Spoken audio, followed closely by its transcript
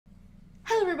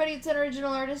Hello everybody, it's an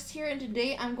Original Artist here, and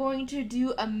today I'm going to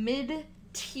do a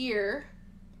mid-tier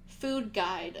food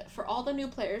guide for all the new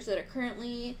players that are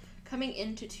currently coming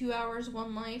into 2 hours,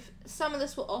 1 life. Some of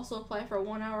this will also apply for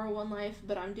 1 hour, 1 life,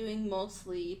 but I'm doing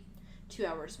mostly 2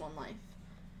 hours, 1 life.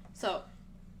 So,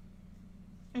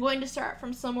 I'm going to start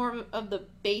from some more of the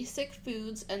basic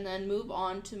foods and then move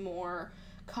on to more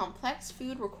complex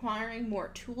food requiring more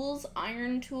tools,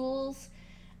 iron tools,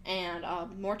 and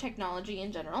more technology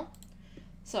in general.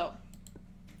 So,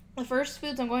 the first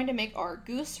foods I'm going to make are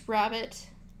goose, rabbit,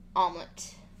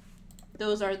 omelet.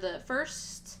 Those are the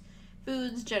first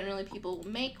foods generally people will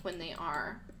make when they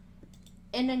are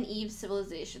in an Eve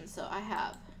civilization. So I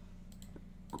have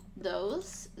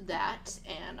those, that,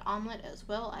 and omelet as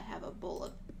well. I have a bowl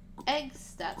of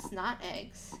eggs. That's not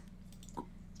eggs.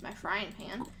 It's my frying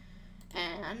pan.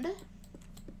 And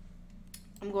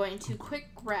I'm going to quick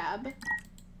grab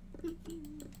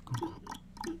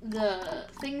the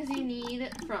things you need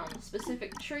from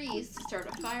specific trees to start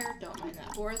a fire. Don't mind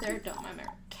that boar there. Don't mind my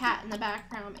cat in the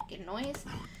background making noise.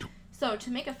 So to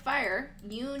make a fire,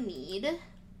 you need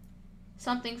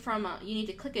something from you need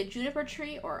to click a juniper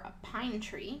tree or a pine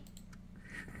tree.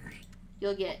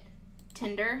 You'll get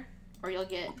tinder, or you'll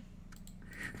get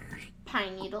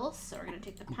pine needles. So we're going to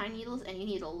take the pine needles, and you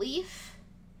need a leaf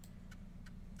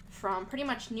from pretty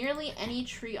much nearly any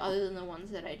tree other than the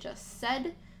ones that I just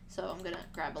said. So I'm going to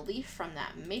grab a leaf from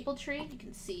that maple tree. You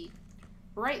can see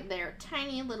right there,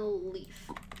 tiny little leaf.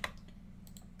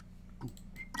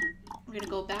 We're going to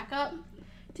go back up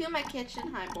to my kitchen.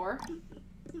 Hi, Boar.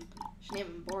 Should name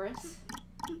him Boris.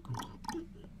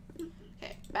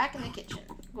 Okay, back in the kitchen.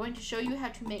 I'm going to show you how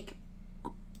to make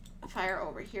a fire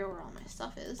over here where all my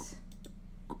stuff is.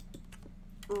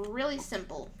 Really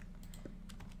simple.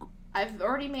 I've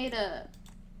already made a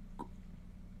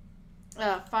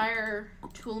fire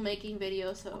tool making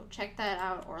video, so check that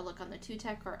out or look on the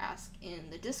 2Tech or ask in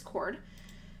the Discord.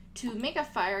 To make a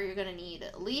fire, you're going to need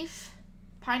a leaf,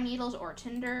 pine needles or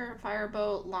tinder, fire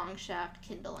bow, long shaft,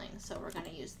 kindling. So we're going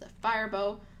to use the fire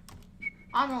bow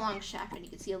on the long shaft, and you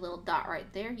can see a little dot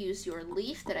right there. Use your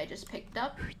leaf that I just picked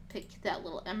up, pick that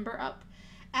little ember up,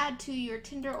 add to your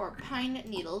tinder or pine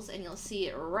needles, and you'll see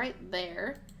it right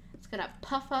there. It's going to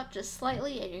puff up just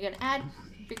slightly, and you're going to add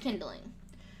your kindling.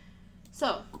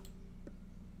 So,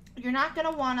 you're not going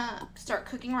to want to start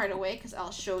cooking right away because I'll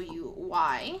show you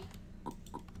why.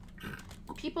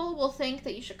 People will think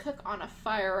that you should cook on a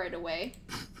fire right away.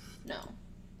 No.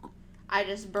 I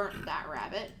just burnt that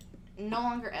rabbit. No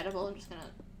longer edible. I'm just going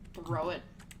to throw it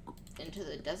into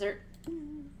the desert.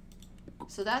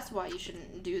 So that's why you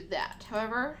shouldn't do that.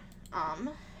 However,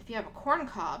 if you have a corn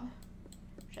cob,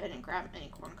 which I didn't grab any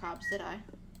corn cobs, did I?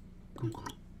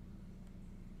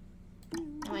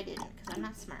 No, I didn't, because I'm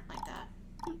not smart like that.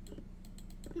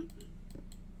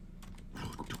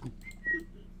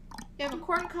 If you have a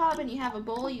corn cob and you have a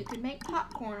bowl, you can make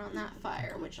popcorn on that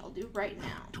fire, which I'll do right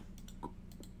now.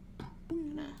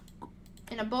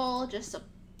 In a bowl, just a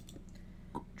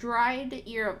dried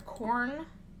ear of corn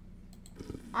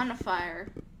on a fire.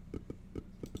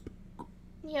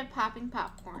 You have popping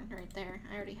popcorn right there.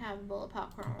 I already have a bowl of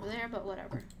popcorn over there, but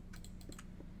whatever.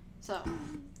 So,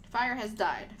 fire has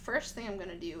died. First thing I'm going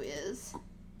to do is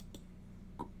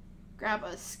grab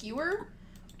a skewer,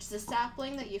 which is a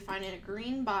sapling that you find in a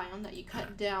green biome that you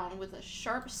cut down with a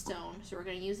sharp stone. So we're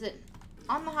going to use it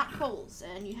on the hot coals,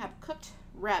 and you have cooked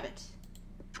rabbit.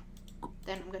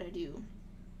 Then I'm going to do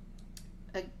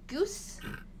a goose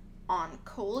on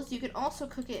coals. You can also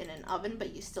cook it in an oven,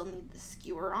 but you still need the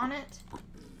skewer on it.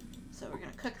 So we're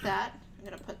going to cook that. I'm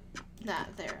going to put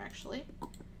that there, actually.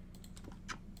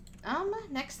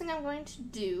 Next thing I'm going to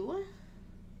do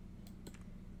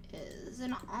is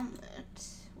an omelet,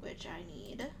 which I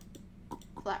need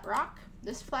flat rock.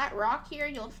 This flat rock here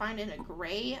you'll find in a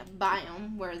gray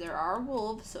biome where there are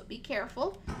wolves, so be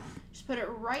careful. Just put it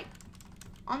right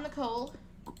on the coal.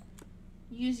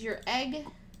 Use your egg.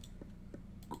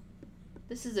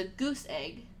 This is a goose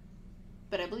egg,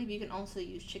 but I believe you can also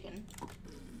use chicken.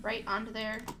 Right onto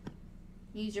there.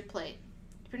 Use your plate.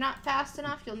 If you're not fast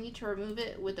enough, you'll need to remove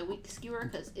it with a weak skewer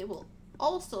because it will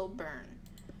also burn.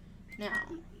 Now,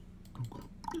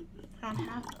 I don't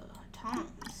have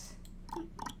tongs.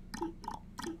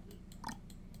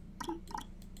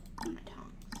 My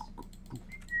tongs.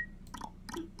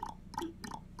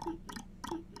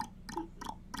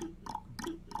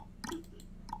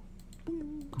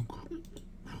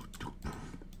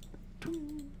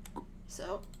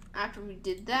 So, after we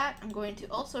did that, I'm going to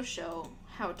also show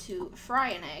how to fry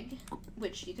an egg,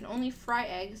 which you can only fry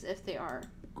eggs if they are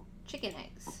chicken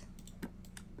eggs.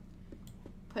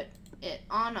 Put it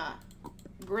on a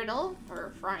griddle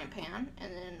or frying pan,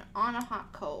 and then on a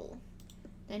hot coal.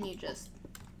 Then you just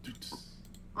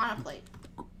on a plate.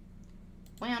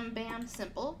 Wham, bam,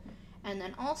 simple. And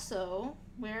then also,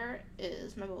 where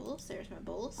is my bowls? There's my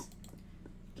bowls.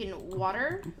 Getting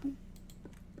water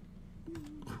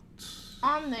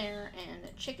on there and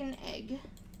a chicken egg.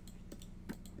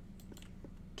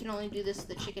 Can only do this with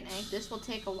the chicken egg. This will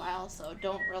take a while, so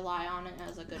don't rely on it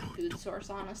as a good food source,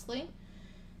 honestly.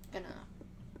 Gonna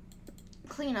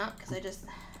clean up because I just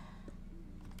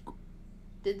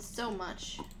did so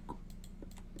much.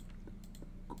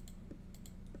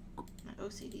 My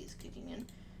OCD is kicking in.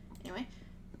 Anyway,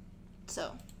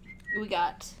 so we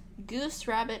got goose,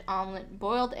 rabbit, omelet,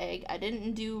 boiled egg. I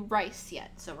didn't do rice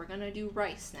yet, so we're gonna do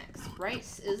rice next.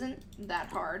 Rice isn't that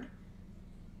hard.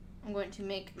 I'm going to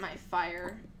make my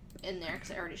fire in there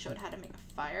because I already showed how to make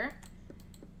a fire.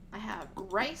 I have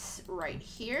rice right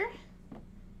here,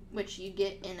 which you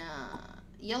get in a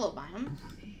yellow biome.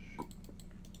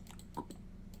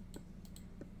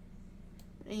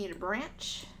 I need a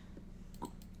branch.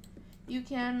 You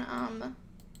can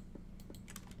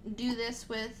do this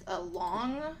with a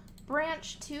long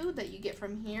branch too that you get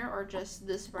from here, or just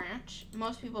this branch.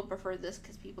 Most people prefer this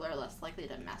because people are less likely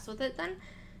to mess with it then.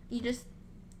 You just...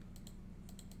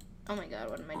 Oh my god,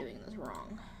 what am I doing this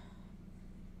wrong?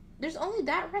 There's only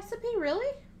that recipe,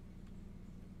 really?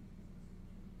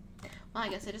 Well, I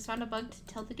guess I just found a bug to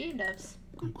tell the game devs.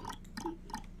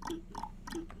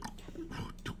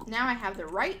 Now I have the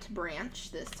right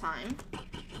branch this time.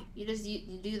 You just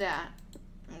you do that.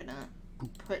 I'm gonna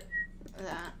put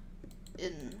that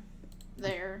in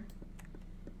there.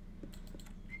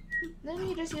 Then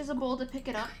you just use a bowl to pick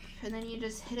it up, and then you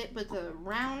just hit it with a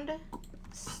round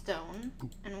stone.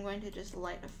 And I'm going to just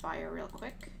light a fire real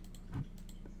quick.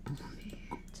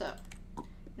 So,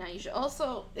 now you should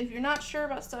also, if you're not sure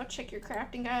about stuff, check your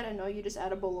crafting guide. I know you just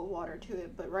add a bowl of water to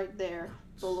it, but right there,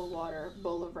 bowl of water,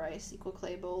 bowl of rice equal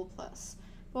clay bowl plus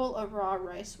bowl of raw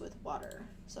rice with water.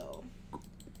 So,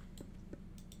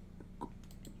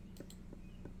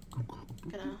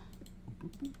 gonna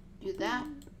do that,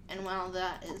 and while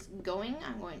that is going,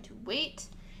 I'm going to wait.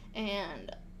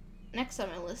 And next on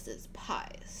my list is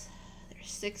pies. There's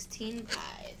 16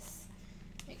 pies.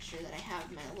 Make sure that I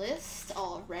have my list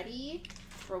all ready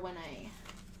for when I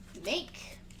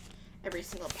make every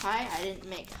single pie. I didn't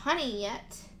make honey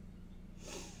yet.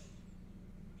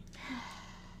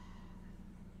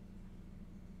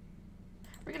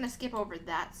 We're gonna skip over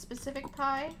that specific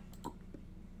pie,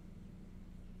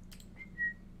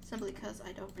 simply because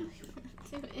I don't really want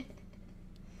to do it.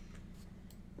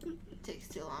 It takes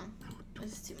too long.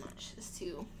 This is too much. It's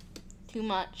too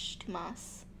much. Too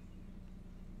much.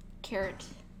 Carrot.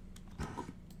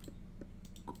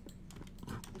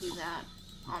 Do that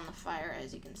on the fire,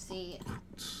 as you can see. I'm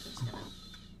just gonna,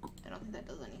 I don't think that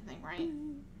does anything, right?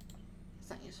 It's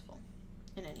not useful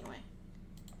in any way.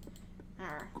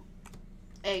 Our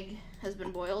egg has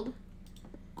been boiled.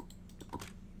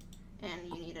 And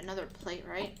you need another plate,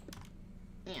 right?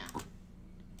 Yeah.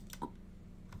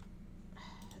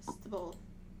 It's the bowl.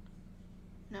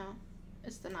 No,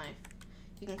 it's the knife.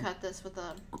 You can cut this with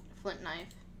a flint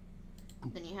knife.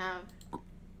 Then you have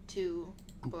 2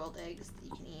 boiled eggs that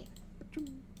you can eat.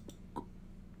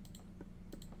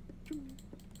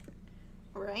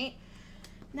 Alright,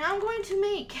 now I'm going to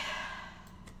make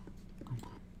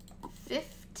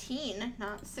 15,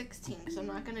 not 16, because I'm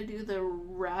not going to do the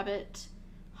rabbit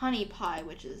honey pie,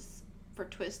 which is for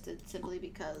Twisted, simply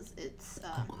because it's,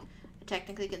 I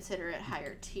technically consider it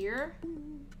higher tier,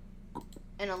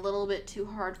 and a little bit too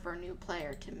hard for a new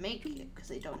player to make, because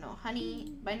they don't know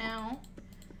honey by now.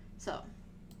 So,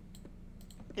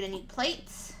 gonna need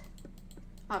plates,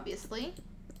 obviously.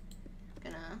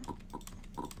 Gonna,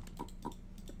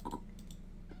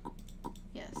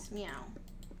 yes, meow.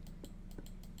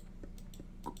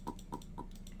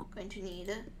 Going to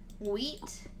need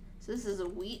wheat. So this is a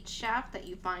wheat shaft that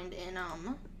you find in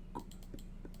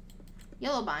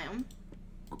yellow biome,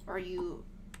 or you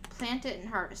plant it and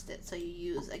harvest it. So you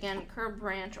use, again, curved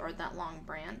branch or that long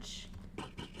branch.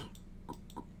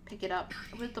 Pick it up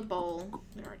with the bowl.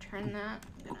 I'm gonna return that.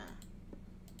 I'm gonna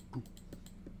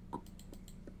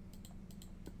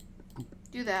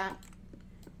do that.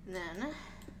 And then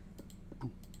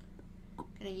I'm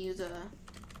gonna use a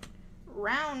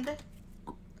round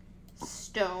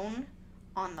stone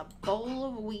on the bowl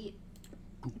of wheat.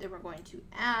 Then we're going to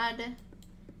add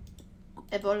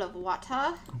a bowl of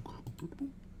water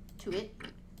to it.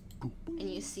 And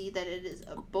you see that it is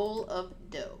a bowl of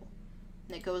dough.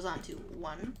 And it goes onto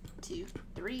 1, 2,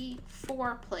 3,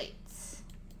 4 plates.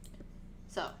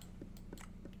 So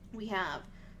we have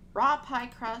raw pie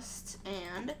crust,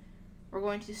 and we're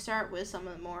going to start with some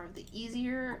of the more of the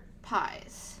easier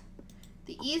pies.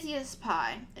 The easiest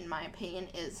pie, in my opinion,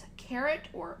 is carrot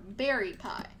or berry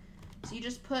pie. So you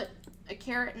just put a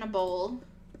carrot in a bowl,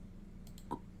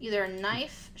 either a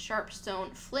knife, sharp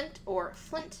stone, flint, or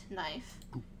flint knife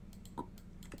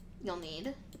you'll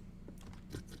need,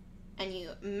 and you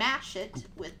mash it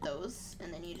with those,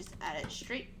 and then you just add it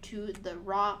straight to the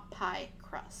raw pie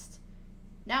crust.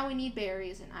 Now we need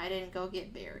berries, and I didn't go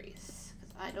get berries,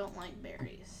 because I don't like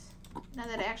berries. Now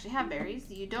that I actually have berries,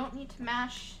 you don't need to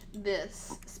mash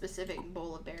this specific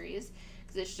bowl of berries,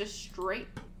 because it's just straight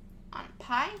on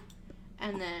pie.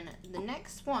 And then the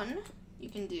next one you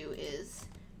can do is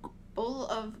bowl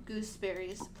of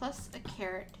gooseberries plus a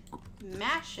carrot,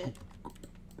 mash it,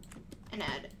 and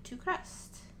add to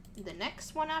crust. The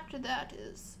next one after that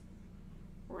is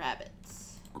rabbit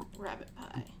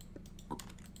pie.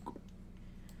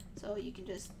 So you can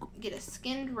just get a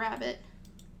skinned rabbit,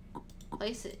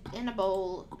 place it in a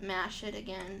bowl, mash it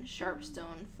again, sharp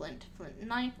stone, flint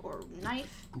knife, or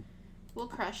knife will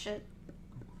crush it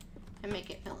and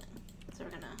make it filling. So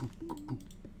we're gonna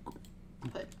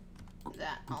put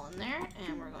that all in there,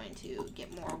 and we're going to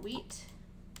get more wheat.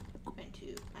 I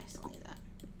still need that.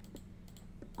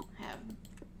 I have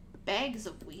bags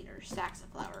of wheat or sacks of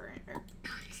flour or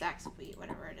sacks of wheat,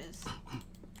 whatever it is.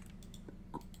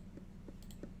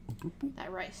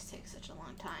 That rice takes such a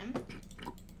long time.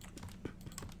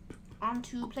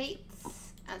 Onto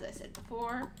plates. As I said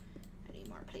before, I need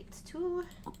more plates too.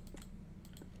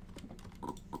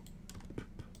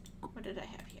 What did I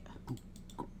have here?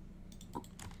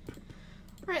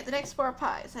 Alright, the next 4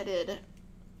 pies. I did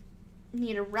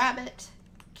need a rabbit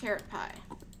carrot pie.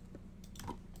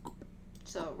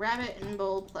 So rabbit in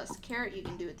bowl plus carrot. You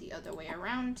can do it the other way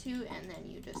around too, and then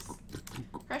you just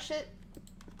crush it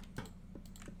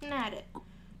and add it.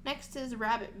 Next is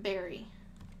rabbit berry,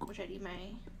 which I need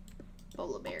my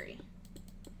bowl of berry.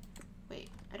 Wait,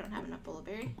 I don't have enough bowl of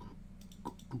berry.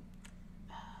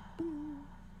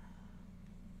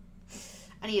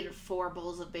 I needed 4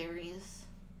 bowls of berries.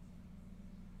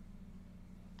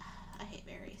 I hate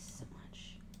berries so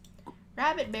much.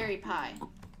 Rabbit berry pie.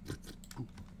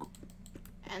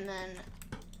 And then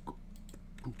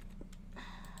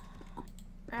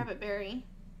rabbit berry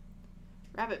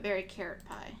carrot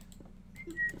pie.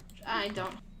 Which I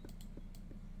don't.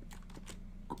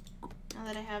 Now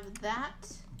that I have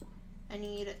that, I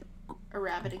need a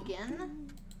rabbit again.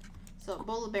 So a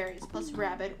bowl of berries plus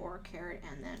rabbit or carrot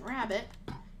and then rabbit.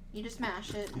 You just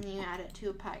mash it and you add it to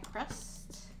a pie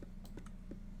crust.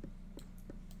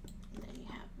 And then you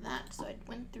have that. So I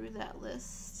went through that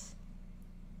list.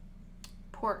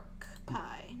 Pork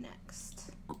pie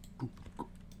next.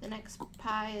 The next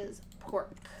pie is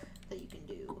pork that you can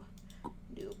do.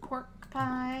 Do pork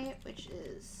pie, which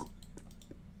is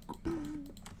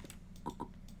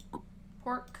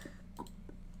pork,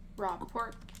 raw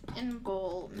pork in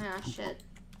bowl, mash it.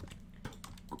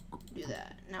 Do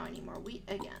that. Now I need more wheat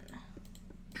again.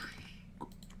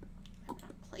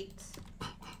 Plates.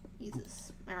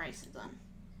 Jesus, my rice is done.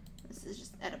 This is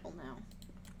just edible now.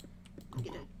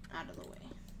 Get it out of the way.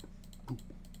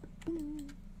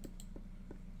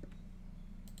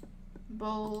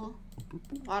 Bowl,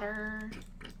 water,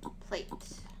 plate.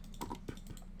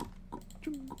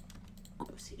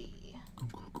 OCD.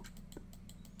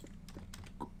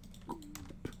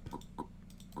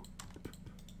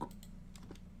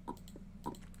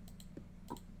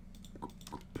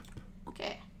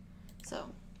 Okay, so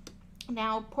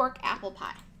now pork apple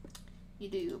pie. You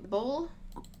do bowl,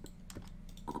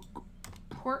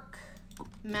 pork,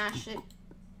 mash it,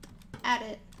 add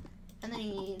it, and then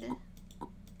you need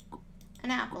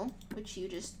an apple, which you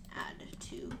just add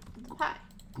to the pie.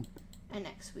 And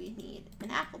next we need an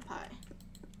apple pie.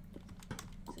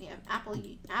 So you have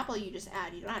apple you just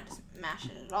add, you don't have to mash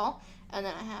it at all. And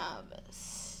then I have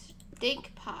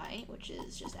steak pie, which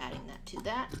is just adding that to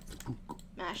that,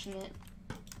 mashing it,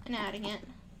 and adding it.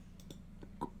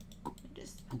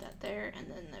 Just put that there, and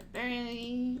then the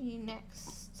very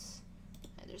next,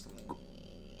 there's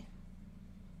only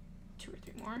 2 or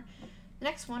 3 more. The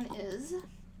next one is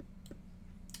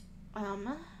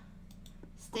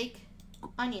steak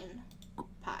onion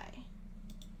pie.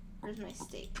 Where's my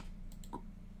steak?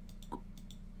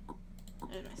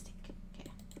 There's my steak. Okay.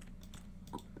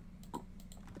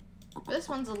 This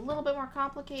one's a little bit more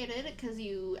complicated because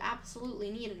you absolutely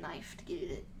need a knife to get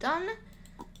it done,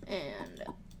 and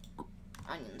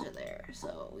onions are there.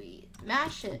 So we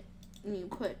mash it, and you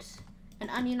put an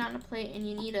onion on a plate, and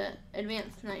you need a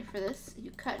advanced knife for this.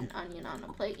 You cut an onion on a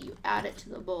plate, you add it to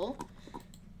the bowl,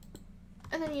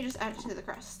 and then you just add it to the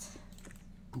crust.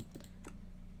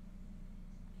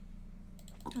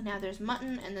 And now there's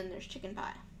mutton, and then there's chicken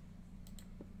pie.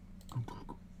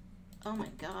 Oh my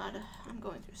god, I'm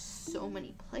going through so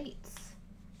many plates.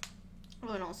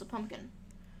 Oh, and also pumpkin.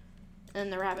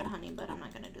 And the rabbit honey, but I'm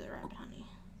not going to do the rabbit honey.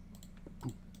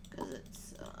 Because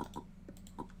it's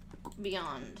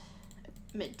beyond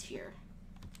mid-tier,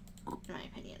 in my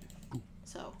opinion.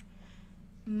 So,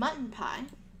 mutton pie.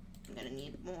 I'm going to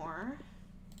need more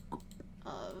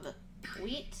of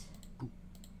wheat.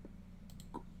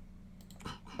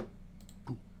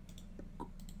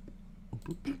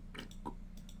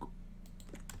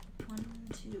 1,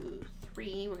 2,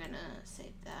 3. We're gonna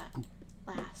save that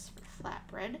last for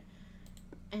flatbread.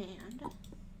 And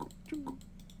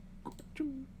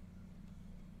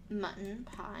mutton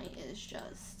pie is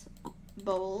just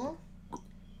bowl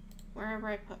wherever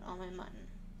I put all my mutton.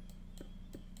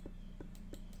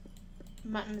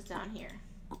 Mutton's down here.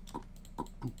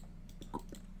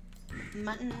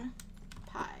 Mutton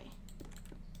pie.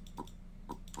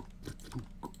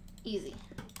 Easy.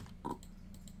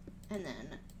 And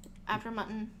then after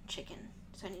mutton, chicken.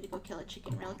 So I need to go kill a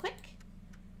chicken real quick.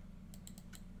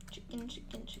 Chicken,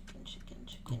 chicken, chicken, chicken,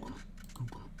 chicken.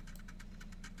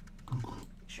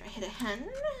 Make sure I hit a hen.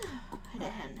 Hit a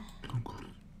hen.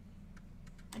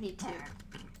 I need two.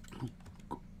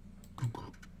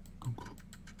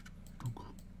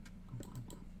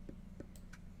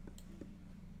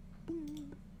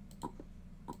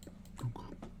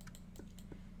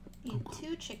 Need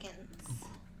 2 chickens.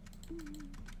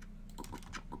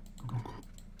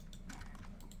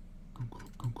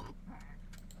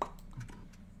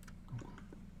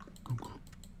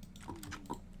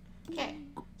 Okay,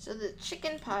 so the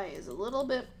chicken pie is a little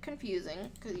bit confusing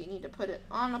because you need to put it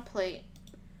on a plate.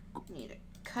 You need to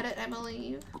cut it, I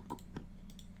believe.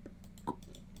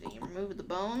 Then you remove the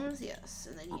bones, yes,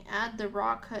 and then you add the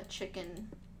raw cut chicken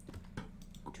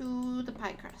to the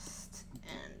pie crust.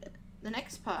 And the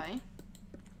next pie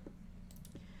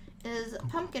is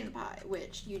pumpkin pie,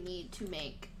 which you need to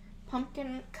make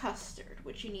pumpkin custard,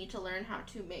 which you need to learn how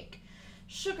to make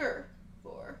sugar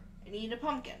for. You need a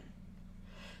pumpkin.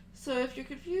 So if you're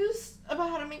confused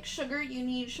about how to make sugar, you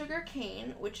need sugar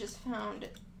cane, which is found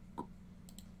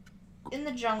in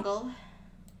the jungle,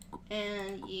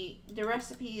 and the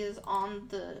recipe is on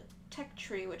the tech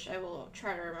tree, which I will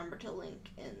try to remember to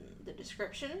link in the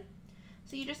description.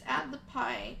 So you just add the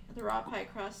pie, the raw pie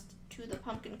crust, to the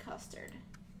pumpkin custard.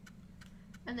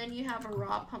 And then you have a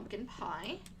raw pumpkin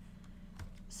pie.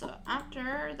 So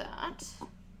after that,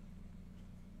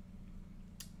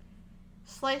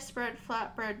 sliced bread,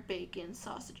 flatbread, bacon,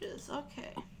 sausages.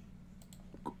 Okay.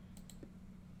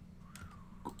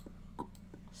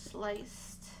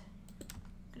 Sliced.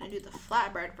 I'm gonna do the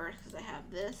flatbread first because I have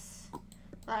this.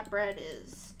 Flatbread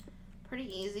is pretty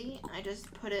easy. I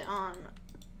just put it on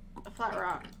a flat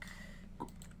rock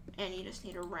and you just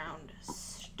need a round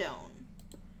stone.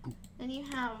 Then you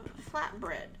have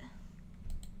flatbread.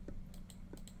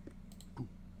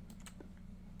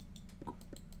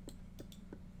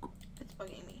 It's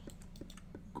bugging me.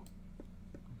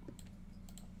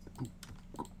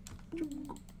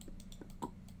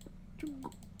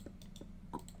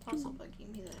 It's also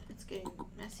bugging me that it's getting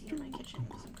messy in my kitchen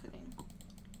because I'm cooking.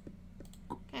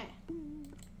 Okay.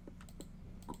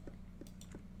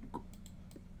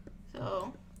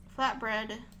 So,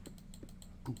 flatbread,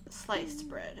 sliced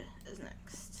bread is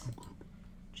next.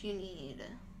 You need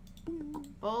a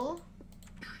bowl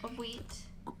of wheat,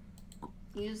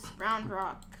 use round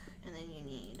rock, and then you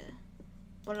need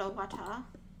bolawata.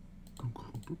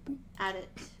 Add it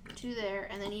to there,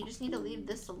 and then you just need to leave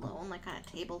this alone, like on a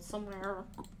table somewhere.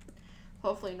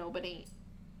 Hopefully nobody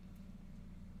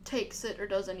takes it or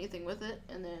does anything with it.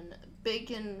 And then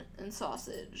bacon and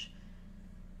sausage.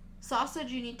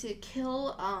 Sausage, you need to kill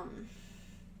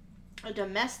a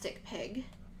domestic pig.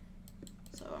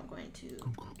 So I'm going to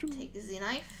take the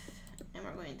knife and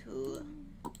we're going to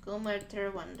go murder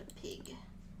one pig.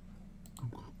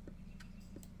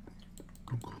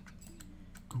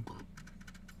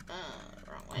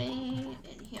 Wrong way.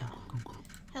 In here.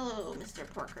 Hello, Mr.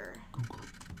 Porker.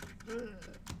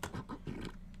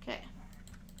 Okay.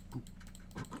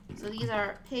 So these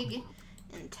are pig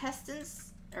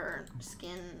intestines, or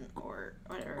skin, or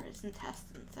whatever. It's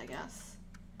intestines, I guess.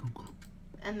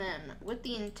 And then with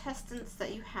the intestines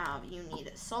that you have, you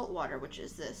need salt water, which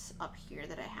is this up here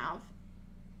that I have.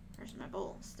 There's my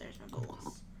bowls. There's my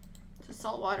bowls. So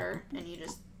salt water, and you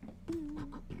just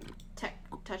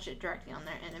touch it directly on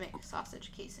there, and it makes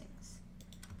sausage casings.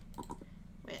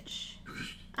 Which,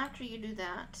 after you do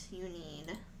that, you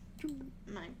need,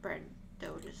 my bread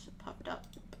dough just popped up.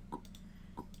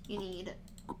 You need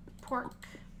pork,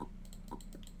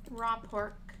 raw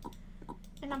pork.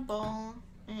 in a bowl,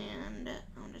 and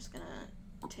I'm just gonna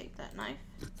take that knife,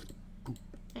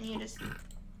 and you just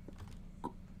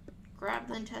grab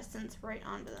the intestines right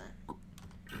onto that.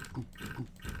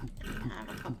 And you have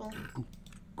a couple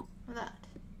of that.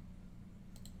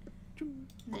 And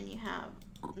then you have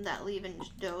that leavened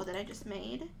dough that I just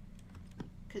made,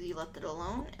 because you left it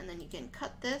alone. And then you can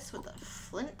cut this with a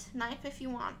flint knife if you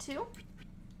want to,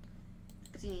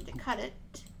 because you need to cut it,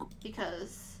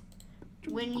 because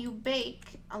when you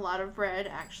bake, a lot of bread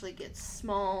actually gets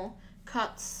small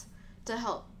cuts to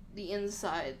help the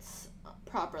insides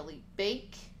properly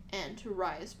bake and to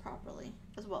rise properly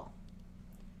as well.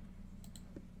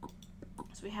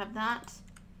 So we have that,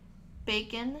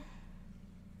 bacon,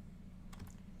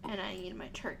 and I need my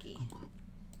turkey.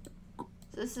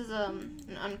 So this is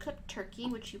an uncooked turkey,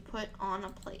 which you put on a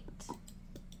plate.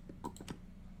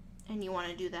 And you want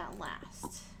to do that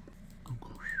last.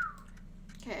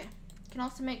 Okay. You can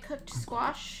also make cooked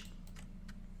squash.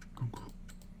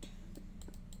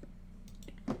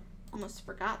 Almost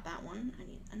forgot that one. I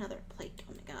need another plate.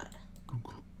 Oh my god.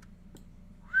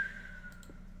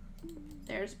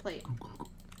 There's a plate.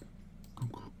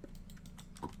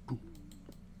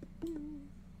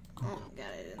 Oh my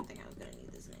god, I didn't think I was gonna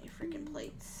need this many freaking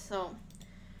plates. So,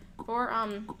 for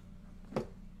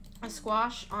a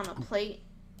squash on a plate,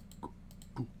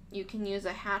 you can use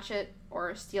a hatchet or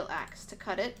a steel axe to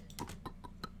cut it.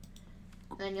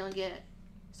 Then you'll get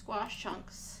squash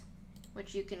chunks,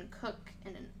 which you can cook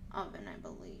in an oven, I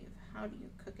believe. How do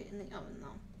you cook it in the oven,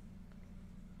 though?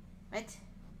 What?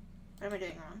 What am I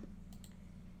doing wrong?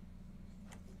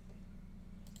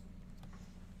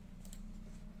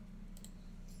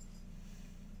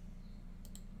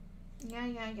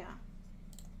 Yeah.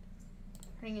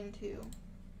 Turning into... You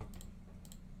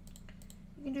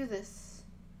can do this.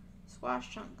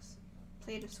 Squash chunks.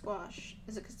 Plate of squash.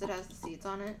 Is it because it has the seeds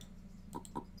on it?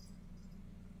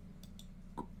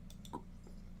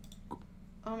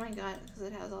 Oh my god, because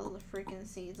it has all the freaking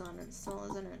seeds on it still,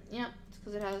 isn't it? Yep, it's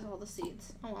because it has all the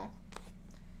seeds. Oh well.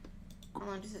 How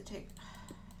long does it take?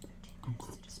 15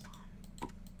 minutes to spawn.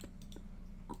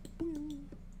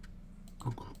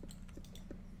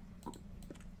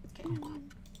 Okay.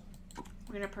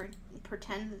 We're gonna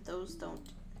pretend that those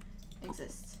don't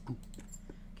exist.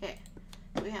 Okay.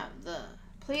 We have the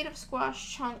plate of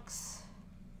squash chunks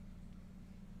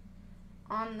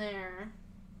on there.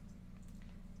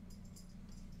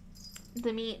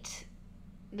 The meat,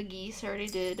 the geese already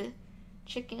did.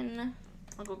 Chicken,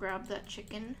 I'll go grab that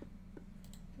chicken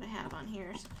that I have on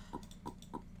here.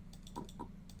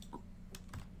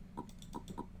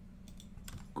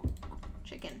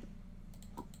 Chicken.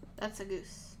 That's a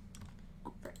goose.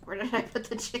 Where did I put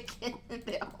the chicken?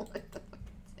 They all look the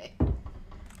fucking same.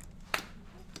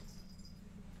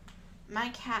 My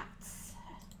cats.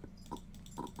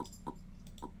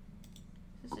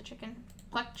 Is this a chicken?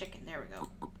 Plucked chicken, there we go.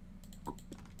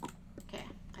 Okay,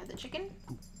 I have the chicken.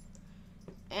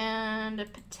 And a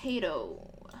potato.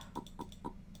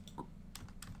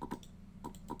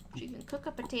 You can cook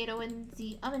a potato in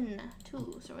the oven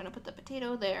too. So we're gonna put the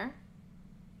potato there.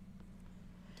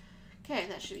 Okay,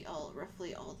 that should be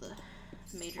roughly all the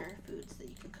major foods that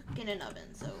you can cook in an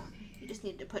oven. So you just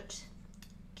need to put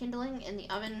kindling in the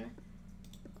oven,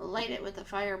 light it with a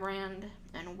firebrand,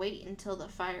 and wait until the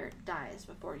fire dies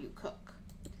before you cook.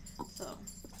 So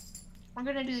we're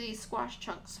gonna do these squash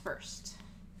chunks first.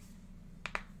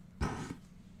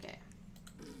 Okay.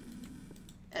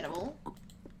 Edible.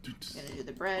 We're gonna do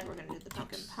the bread, we're gonna do the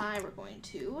pumpkin pie, we're going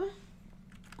to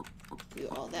do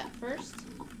all that first.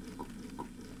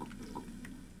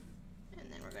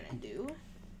 And then we're gonna do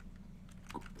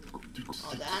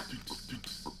all that.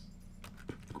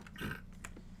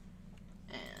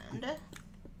 And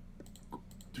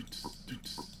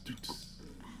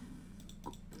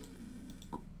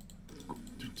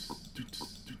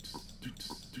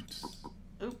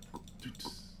oop.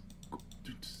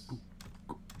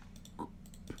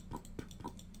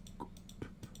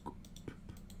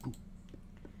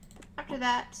 After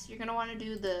that, you're gonna want to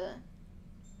do the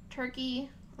turkey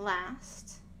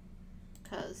last,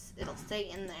 because it'll stay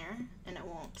in there and it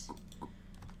won't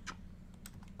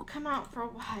come out for a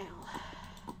while.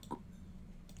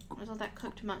 There's all that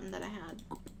cooked mutton that I had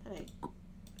that I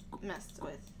messed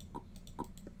with.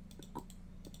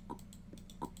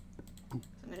 So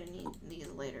I'm gonna need these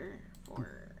later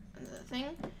for the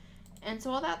thing. And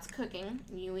so while that's cooking,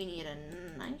 we need a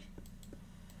knife,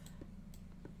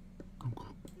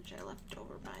 which I left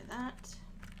over by that.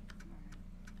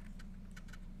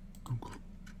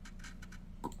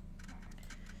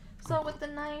 So with the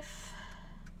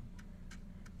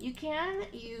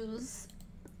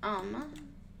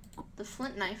the the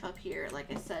flint knife up here,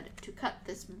 like I said, to cut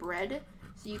this bread.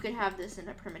 So you could have this in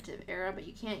a primitive era, but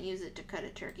you can't use it to cut a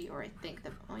turkey, or I think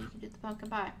that, oh, you can do the pumpkin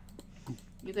pie.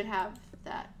 You could have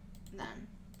that then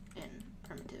in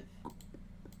primitive.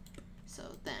 So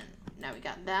then, now we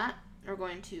got that. We're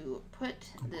going to put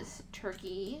this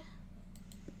turkey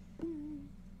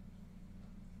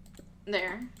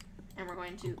there, and we're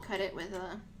going to cut it with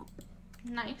a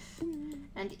knife.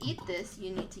 And to eat this, you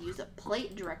need to use a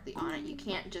plate directly on it. You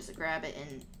can't just grab it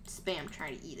and spam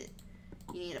trying to eat it.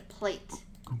 You need a plate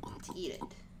to eat it.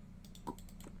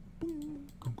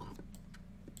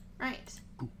 Right.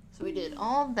 So we did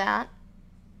all of that.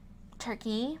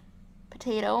 Turkey,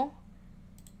 potato,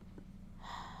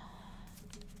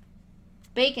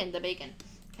 bacon, the bacon.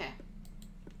 Okay.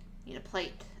 Need a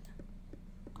plate.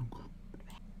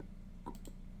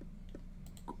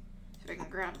 If I can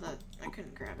grab the, I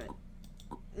couldn't grab it.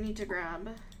 Need to grab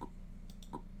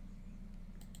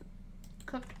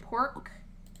cooked pork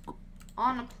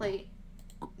on a plate.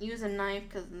 Use a knife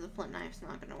because the flint knife's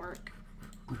not going to work.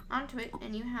 Onto it,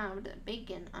 and you have the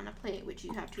bacon on a plate, which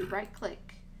you have to right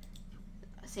click,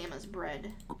 same as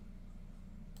bread,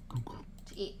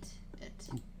 to eat it.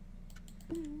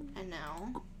 And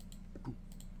now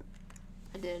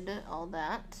I did all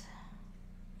that.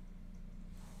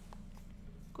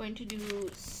 Going to do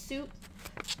soups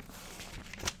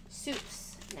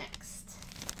next.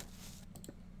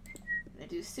 I'm gonna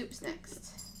do soups next.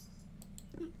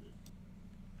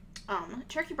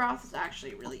 Turkey broth is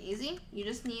actually really easy. You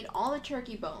just need all the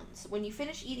turkey bones. When you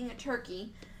finish eating a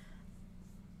turkey,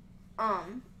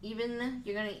 even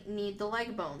you're gonna need the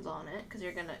leg bones on it, because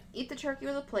you're gonna eat the turkey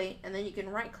with a plate, and then you can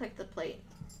right click the plate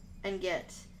and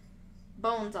get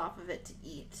bones off of it to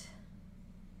eat.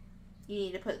 You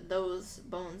need to put those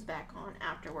bones back on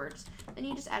afterwards. Then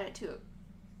you just add it to a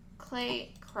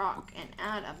clay crock and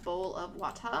add a bowl of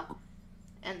water,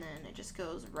 and then it just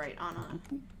goes right on a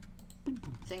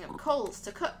thing of coals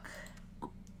to cook.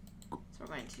 So we're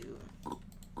going to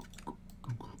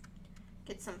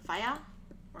get some fire.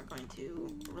 We're going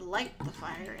to relight the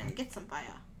fire and get some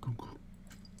fire.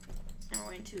 And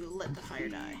we're going to let the fire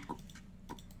die.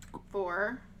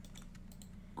 For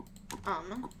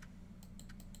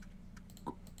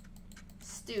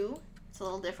stew, it's a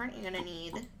little different. You're gonna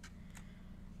need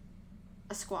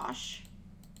a squash.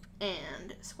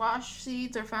 And squash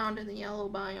seeds are found in the yellow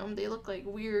biome. They look like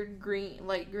weird green,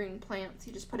 light green plants.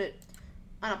 You just put it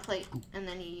on a plate, and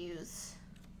then you use,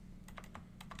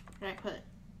 and I put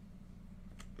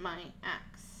my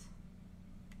axe.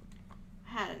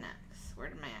 I had an axe. Where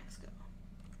did my axe go?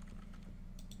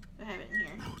 I have it in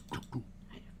here.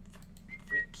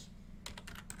 Freak.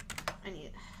 I need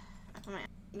it. I put my,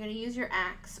 you're gonna use your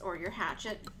axe or your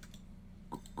hatchet.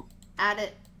 Add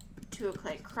it to a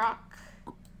clay crock.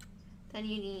 Then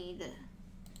you need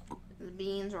the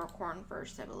beans or corn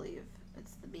first, I believe.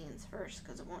 It's the beans first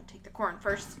because it won't take the corn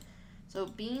first. So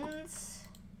beans.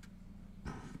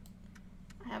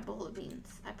 I have bowl of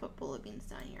beans. I put bowl of beans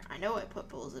down here. I know I put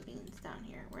bowls of beans down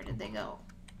here. Where did they go?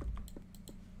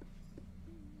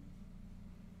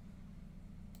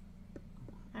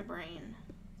 My brain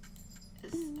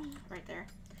is right there.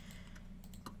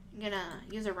 You're gonna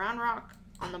use a round rock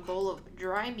on the bowl of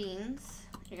dry beans.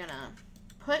 You're gonna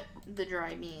put the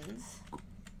dry beans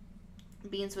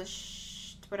with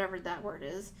whatever that word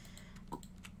is,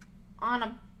 on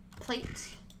a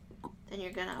plate. Then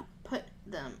you're gonna put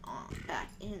them back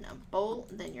in a bowl.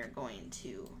 Then you're going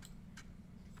to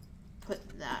put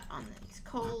that on these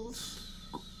coals.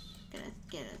 Gonna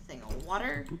get a thing of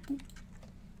water.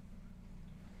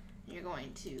 You're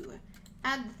going to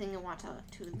add the thing of water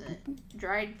to the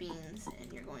dried beans,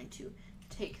 and you're going to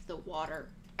take the water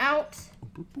out.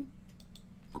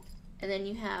 And then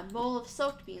you have a bowl of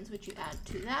soaked beans, which you add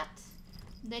to that.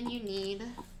 Then you need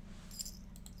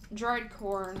dried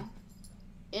corn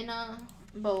in a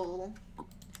bowl.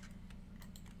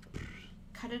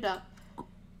 Cut it up.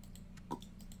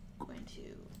 I'm going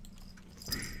to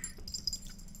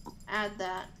add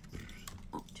that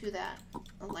to that.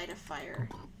 Light a fire.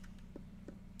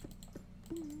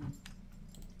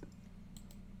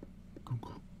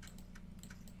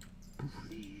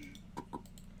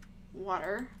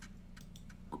 Water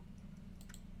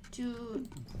to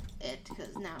it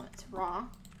because now it's raw.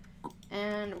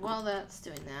 And while that's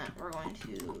doing that, we're going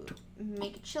to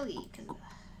make a chili because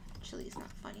chili is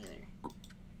not fun either.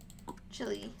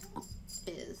 Chili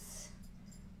is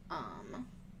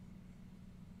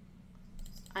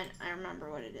I remember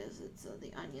what it is. It's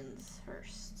the onions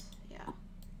first. Yeah.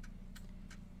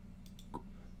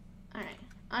 All right,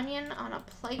 onion on a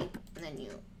plate, and then you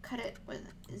cut it with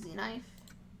the knife.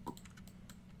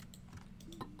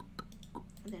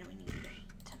 And then we need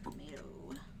tomato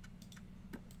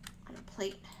on a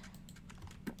plate.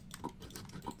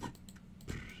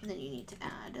 And then you need to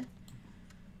add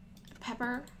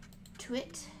pepper to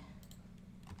it.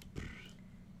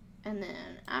 And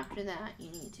then after that, you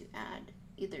need to add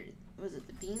either, was it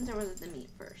the beans or was it the meat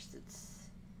first? It's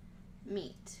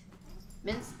meat.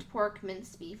 Minced pork,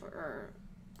 minced beef, or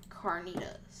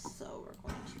carnitas. So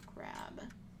we're going to grab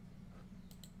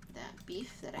that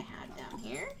beef that I had down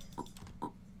here.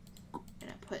 I'm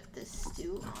gonna put this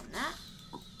stew on that.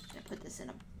 I'm gonna put this in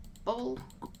a bowl.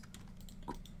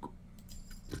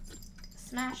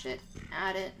 Smash it,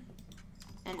 add it.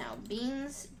 And now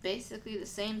beans, basically the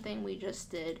same thing we just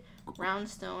did.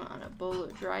 Roundstone on a bowl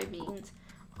of dry beans,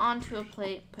 onto a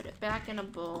plate, put it back in a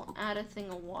bowl, add a thing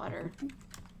of water.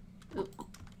 Oop.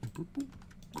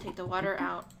 Take the water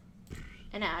out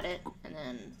and add it, and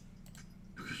then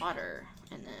water,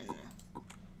 and then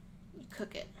you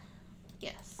cook it.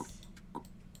 Yes.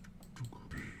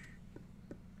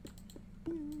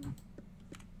 You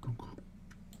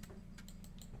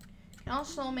can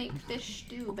also make fish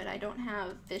stew, but I don't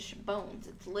have fish bones.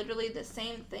 It's literally the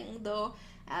same thing though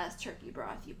as turkey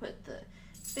broth. You put the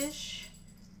fish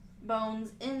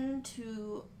bones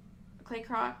into a clay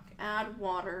crock, add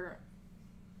water,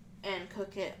 and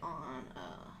cook it on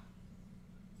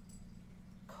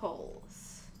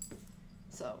coals.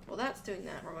 So while that's doing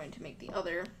that, we're going to make the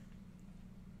other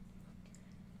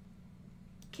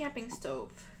camping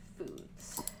stove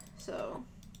foods. So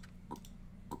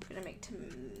I'm gonna make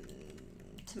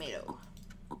tomato.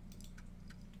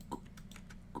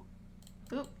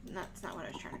 Oop, that's not what I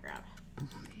was trying to grab.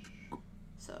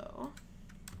 So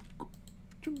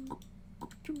I'm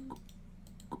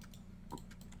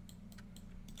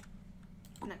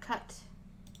gonna cut.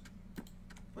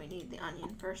 We need the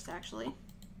onion first, actually.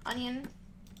 Onion,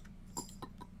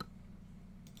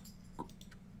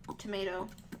 tomato,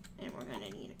 and we're gonna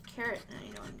need a carrot. And I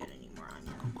know I'm gonna need more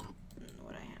onion than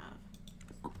what I have.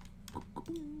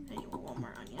 I need one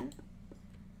more onion.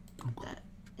 Put that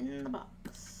in the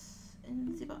box.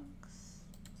 In the box.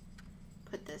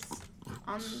 Put this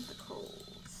on the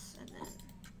coals, and then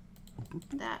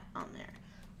that on there.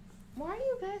 Why are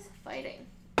you guys fighting?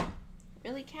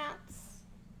 Really, cats?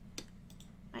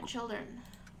 My children.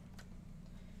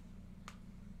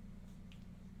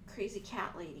 Crazy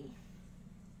cat lady.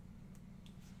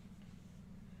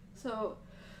 So,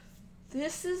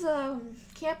 this is a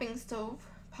camping stove,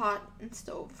 pot, and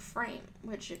stove frame,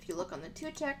 which if you look on the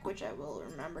 2Tech, which I will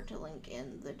remember to link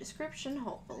in the description,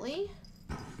 hopefully,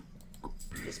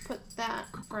 just put that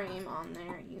frame on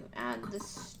there, you add the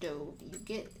stove, you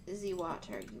get the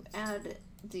water, you add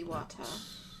the water,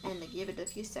 and to give it a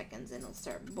few seconds and it'll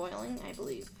start boiling. I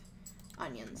believe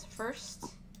onions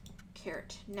first,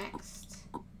 carrot next,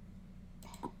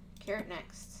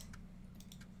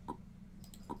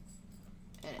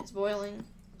 and it's boiling.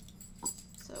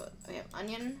 So we have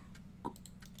onion,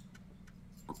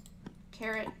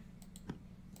 carrot,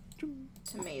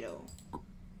 tomato,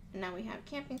 and now we have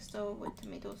camping stove with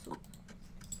tomato soup.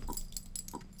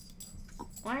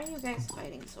 Why are you guys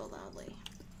fighting so loudly?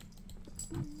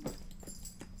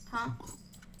 Huh?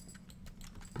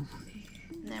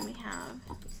 And then we have...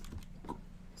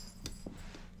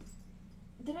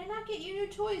 Did I not get you new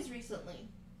toys recently?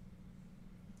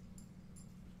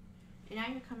 And now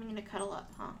you're coming in to cuddle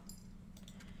up, huh?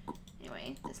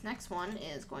 Anyway, this next one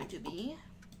is going to be...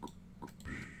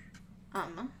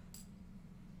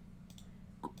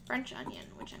 French onion,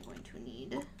 which I'm going to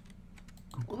need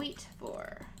wheat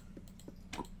for.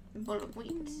 A bowl of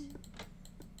wheat.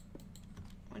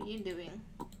 What are you doing?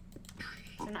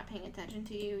 They're not paying attention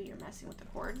to you. You're messing with the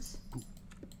cords.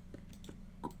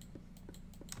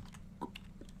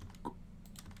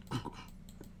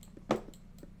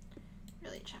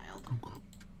 Really, child.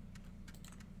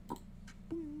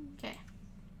 Okay.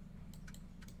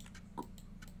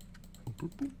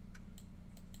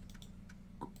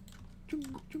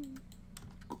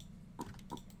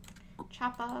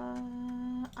 Chop a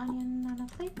onion on a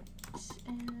plate,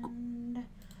 and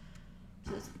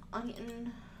so it's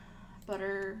onion,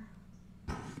 butter.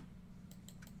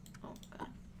 Oh god.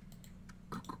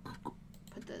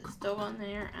 Put the stove on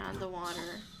there, add the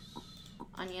water,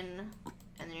 onion,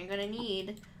 and then you're gonna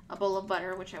need a bowl of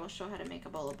butter, which I will show how to make a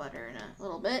bowl of butter in a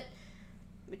little bit.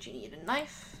 But you need a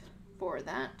knife for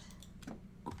that.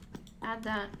 Add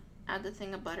that, add the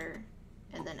thing of butter,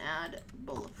 and then add a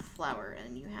bowl of flour,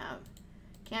 and you have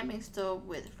camping stove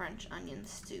with French onion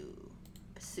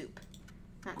soup.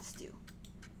 Not stew.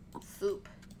 Soup.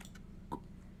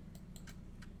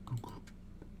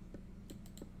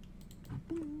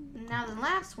 Now the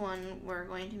last one, we're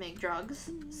going to make drugs.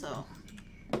 So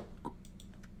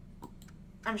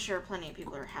I'm sure plenty of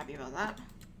people are happy about that.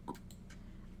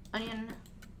 Onion,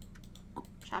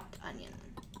 chopped onion,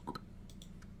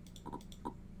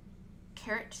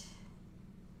 carrot,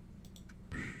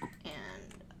 and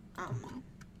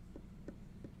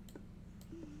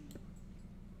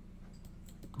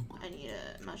I need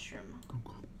a mushroom.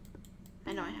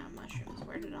 I know I have mushrooms.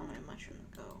 Where did all my mushrooms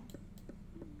go?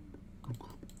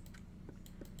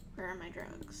 Where are my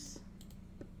drugs?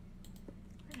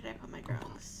 Where did I put my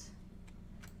drugs?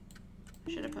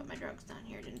 I should have put my drugs down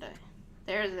here, didn't I?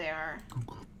 There they are.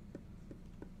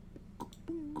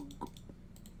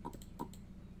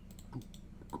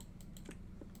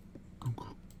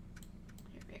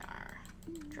 Here we are.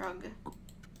 Drug,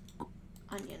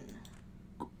 onion,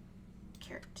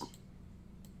 carrot.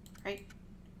 Right?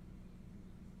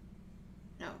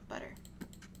 No, butter.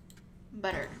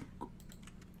 Butter.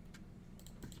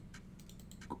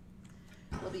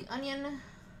 Will be onion,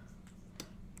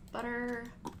 butter.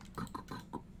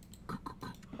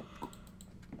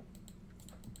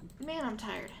 Man, I'm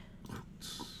tired.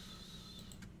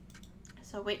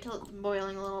 So wait till it's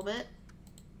boiling a little bit,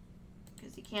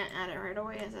 because you can't add it right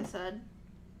away, as I said.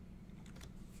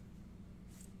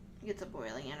 It gets a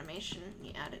boiling animation,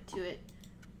 you add it to it,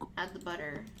 add the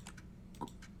butter,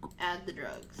 add the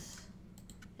drugs.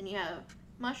 And you have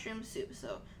mushroom soup,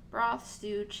 so broth,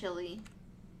 stew, chili.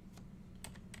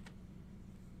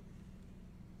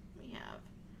 We have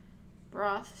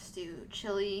broth, stew,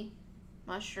 chili,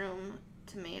 mushroom,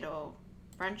 tomato,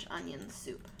 French onion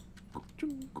soup.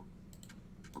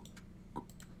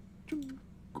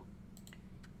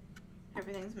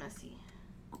 Everything's messy.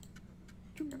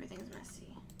 Everything's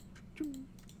messy.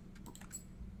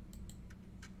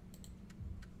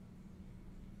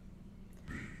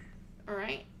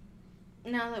 Alright.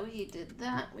 Now that we did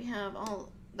that, we have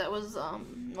all that was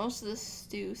most of the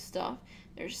stew stuff.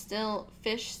 There's still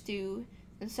fish stew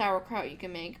and sauerkraut you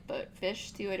can make, but fish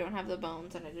stew I don't have the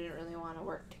bones and I didn't really want to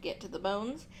work to get to the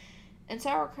bones. And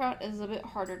sauerkraut is a bit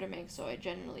harder to make, so I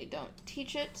generally don't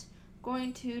teach it.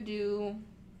 Going to do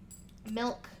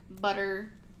milk,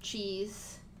 butter,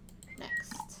 cheese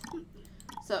next.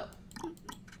 So,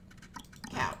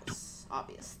 cows,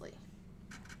 obviously.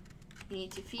 You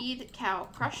need to feed cow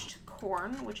crushed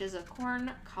corn, which is a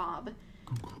corn cob,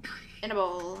 in a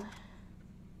bowl.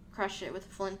 Crush it with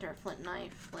flint or flint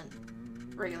knife,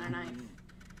 regular knife.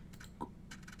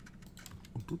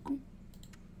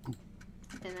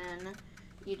 And then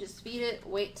you just feed it,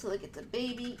 wait till it gets a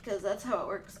baby, because that's how it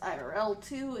works IRL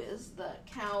too, is that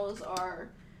cows are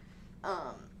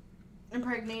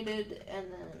impregnated,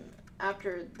 and then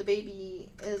after the baby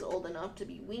is old enough to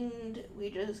be weaned, we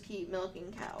just keep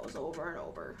milking cows over and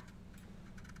over.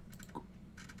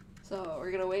 So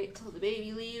we're going to wait till the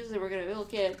baby leaves, and we're going to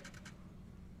milk it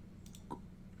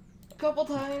a couple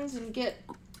times and get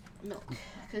milk.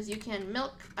 Because you can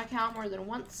milk a cow more than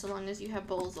once so long as you have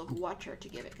bowls of water to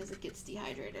give it, because it gets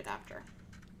dehydrated after.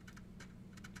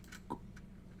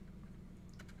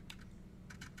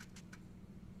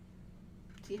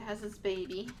 See, it has its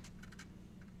baby.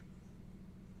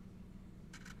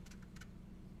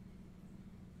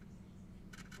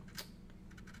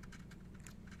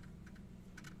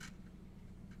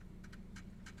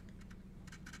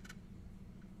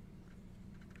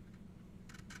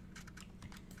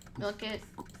 Milk it,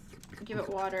 give it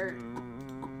water,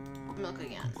 milk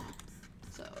again.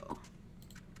 So,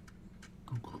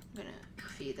 I'm gonna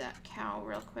feed that cow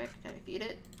real quick. Did I feed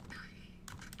it?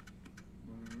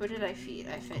 Who did I feed?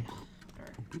 I fed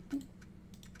her.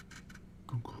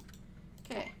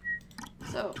 Okay,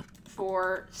 so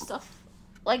for stuff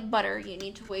like butter, you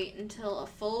need to wait until a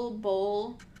full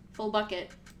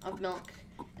bucket of milk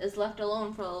is left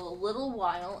alone for a little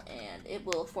while, and it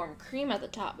will form cream at the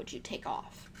top, which you take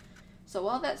off. So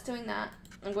while that's doing that,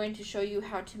 I'm going to show you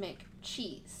how to make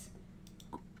cheese.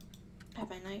 Have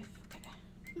my knife?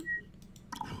 Okay.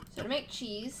 So to make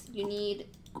cheese, you need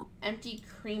empty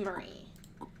creamery,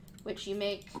 which you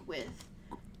make with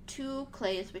 2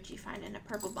 clays, which you find in a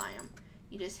purple biome.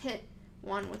 You just hit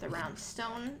one with a round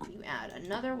stone, you add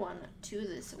another one to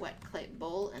this wet clay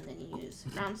bowl, and then you use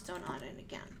round stone on it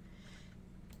again.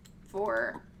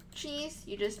 For cheese,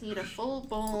 you just need a full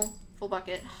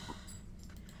bucket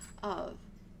of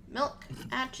milk,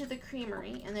 add to the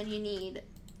creamery, and then you need,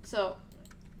 so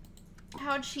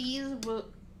how cheese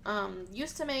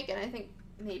used to make, and I think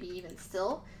maybe even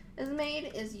still is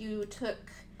made, is you took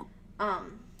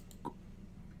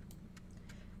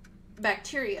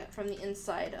bacteria from the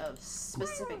inside of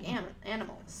specific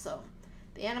animals. So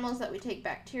the animals that we take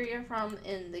bacteria from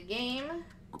in the game,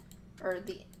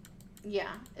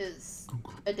 is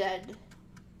a dead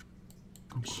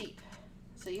sheep.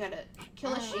 So you gotta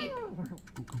kill a sheep,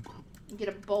 get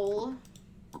a bowl,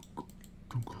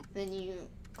 then you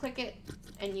click it,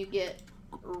 and you get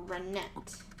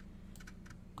rennet.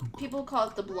 People call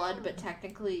it the blood, but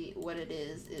technically what it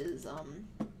is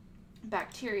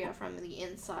bacteria from the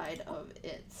inside of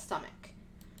its stomach.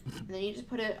 And then you just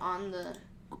put it on the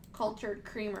cultured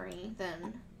creamery,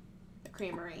 then the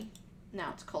creamery,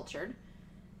 now it's cultured,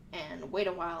 and wait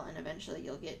a while, and eventually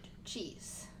you'll get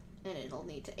cheese, and it'll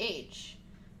need to age.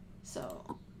 So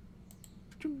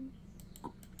I'm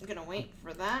gonna wait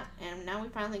for that, and now we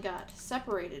finally got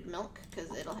separated milk,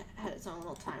 because it'll had its own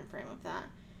little time frame of that.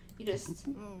 You just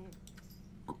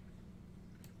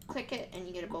click it and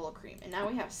you get a bowl of cream. And now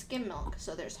we have skim milk.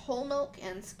 So there's whole milk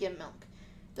and skim milk.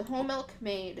 The whole milk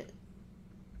made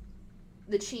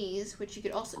the cheese, which you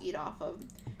could also eat off of.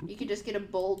 You could just get a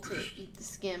bowl to eat the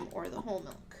skim or the whole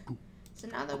milk. So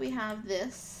now that we have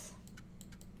this,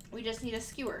 we just need a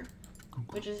skewer,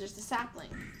 which is just a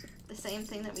sapling. The same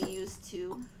thing that we used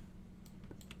to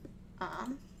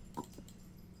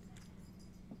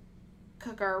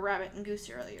cook our rabbit and goose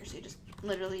earlier. So you just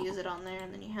literally use it on there,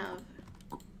 and then you have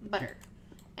butter.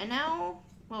 And now,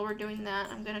 while we're doing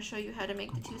that, I'm going to show you how to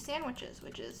make the 2 sandwiches,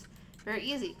 which is very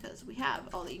easy because we have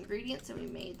all the ingredients and we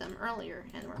made them earlier,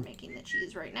 and we're making the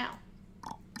cheese right now.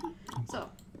 So,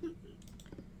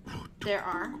 there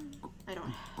are, I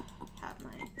don't have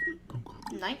my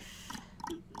knife.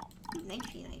 Knife.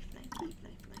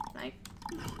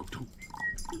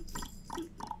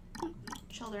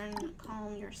 Children,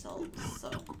 calm yourselves.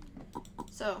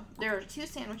 So there are 2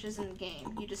 sandwiches in the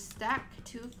game. You just stack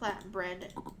 2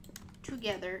 flatbread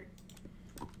together,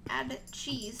 add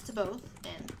cheese to both,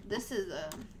 and this is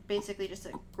basically just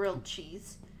a grilled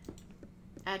cheese.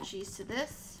 Add cheese to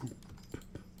this,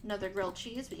 another grilled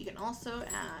cheese, but you can also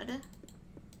add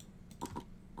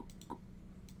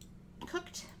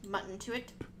cooked mutton to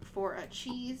it for a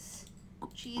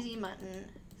cheesy mutton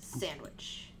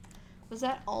sandwich. Was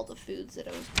that all the foods that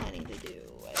I was planning to do?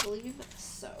 I believe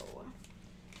so.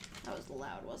 That was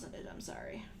loud, wasn't it? I'm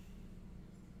sorry.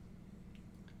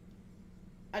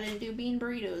 I didn't do bean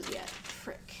burritos yet.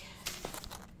 Frick.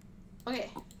 Okay.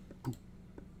 I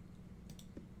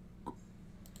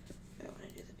don't want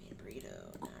to do the bean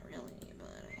burrito. Not really,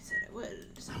 but I said I would.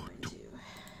 So I'm going to.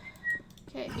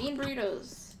 Okay, bean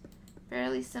burritos.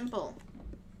 Fairly simple.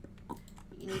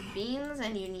 You need beans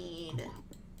and you need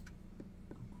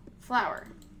flour.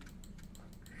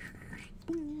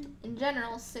 In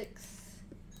general, 6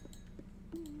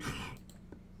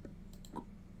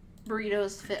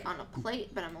 burritos fit on a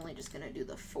plate, but I'm only just going to do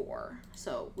the 4.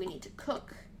 So we need to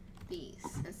cook these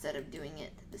instead of doing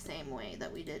it the same way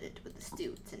that we did it with the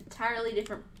stew. It's an entirely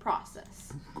different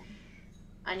process.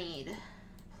 I need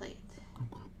plate.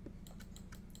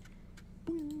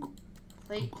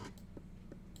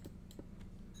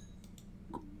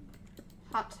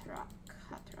 Hot rock.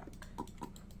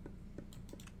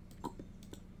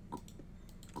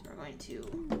 So we're going to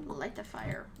light the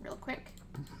fire real quick.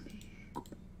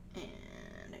 And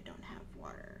I don't have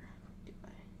water, do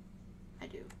I? I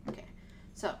do, okay.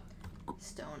 So,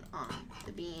 stone on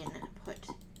the bean, put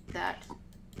it back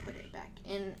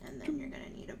in, and then you're gonna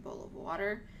need a bowl of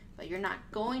water. But you're not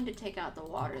going to take out the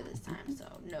water this time, so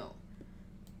no.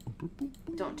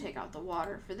 Don't take out the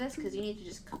water for this, because you need to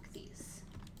just cook these.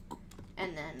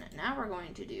 And then now we're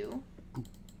going to do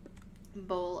a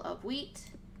bowl of wheat,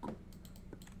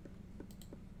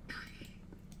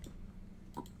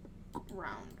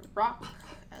 round rock,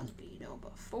 as we know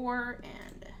before,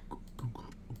 and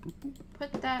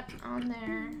put that on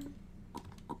there.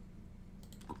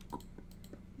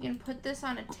 You can put this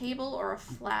on a table or a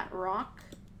flat rock.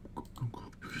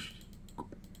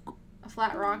 A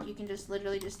flat rock, you can just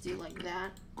literally just do like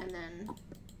that, and then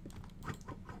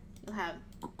you'll have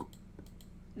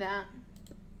that.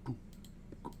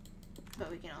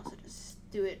 But we can also just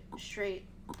do it straight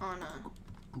on a...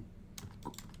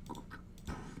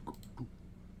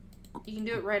 You can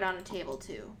do it right on a table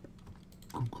too.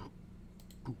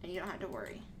 And you don't have to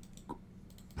worry.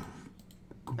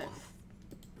 But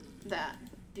that,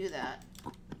 do that.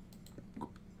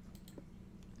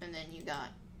 And then you got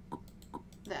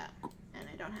that. And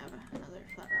I don't have another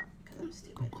flat rock because I'm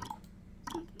stupid.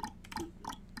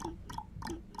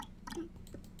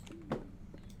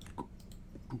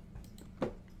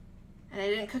 And I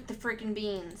didn't cook the freaking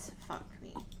beans. Fuck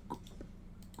me.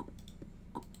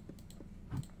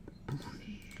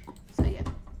 So yeah.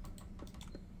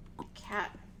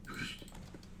 Cat.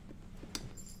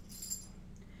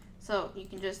 So you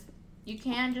can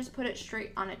just put it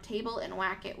straight on a table and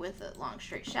whack it with a long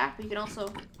straight shaft. But you can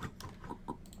also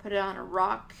put it on a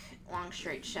rock, long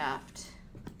straight shaft,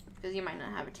 because you might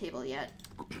not have a table yet.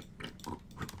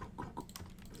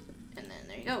 And then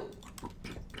there you go.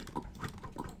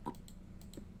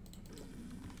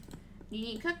 You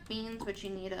need cooked beans, which you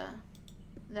need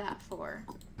that for,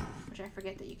 which I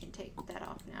forget that you can take that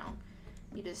off now.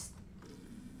 You just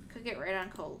cook it right on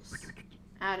coals.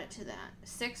 Add it to that.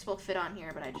 6 will fit on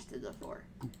here, but I just did the 4.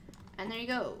 And there you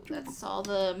go. That's all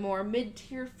the more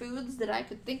mid-tier foods that I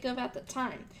could think of at the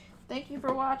time. Thank you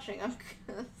for watching. I'm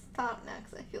gonna stop now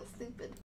because I feel stupid.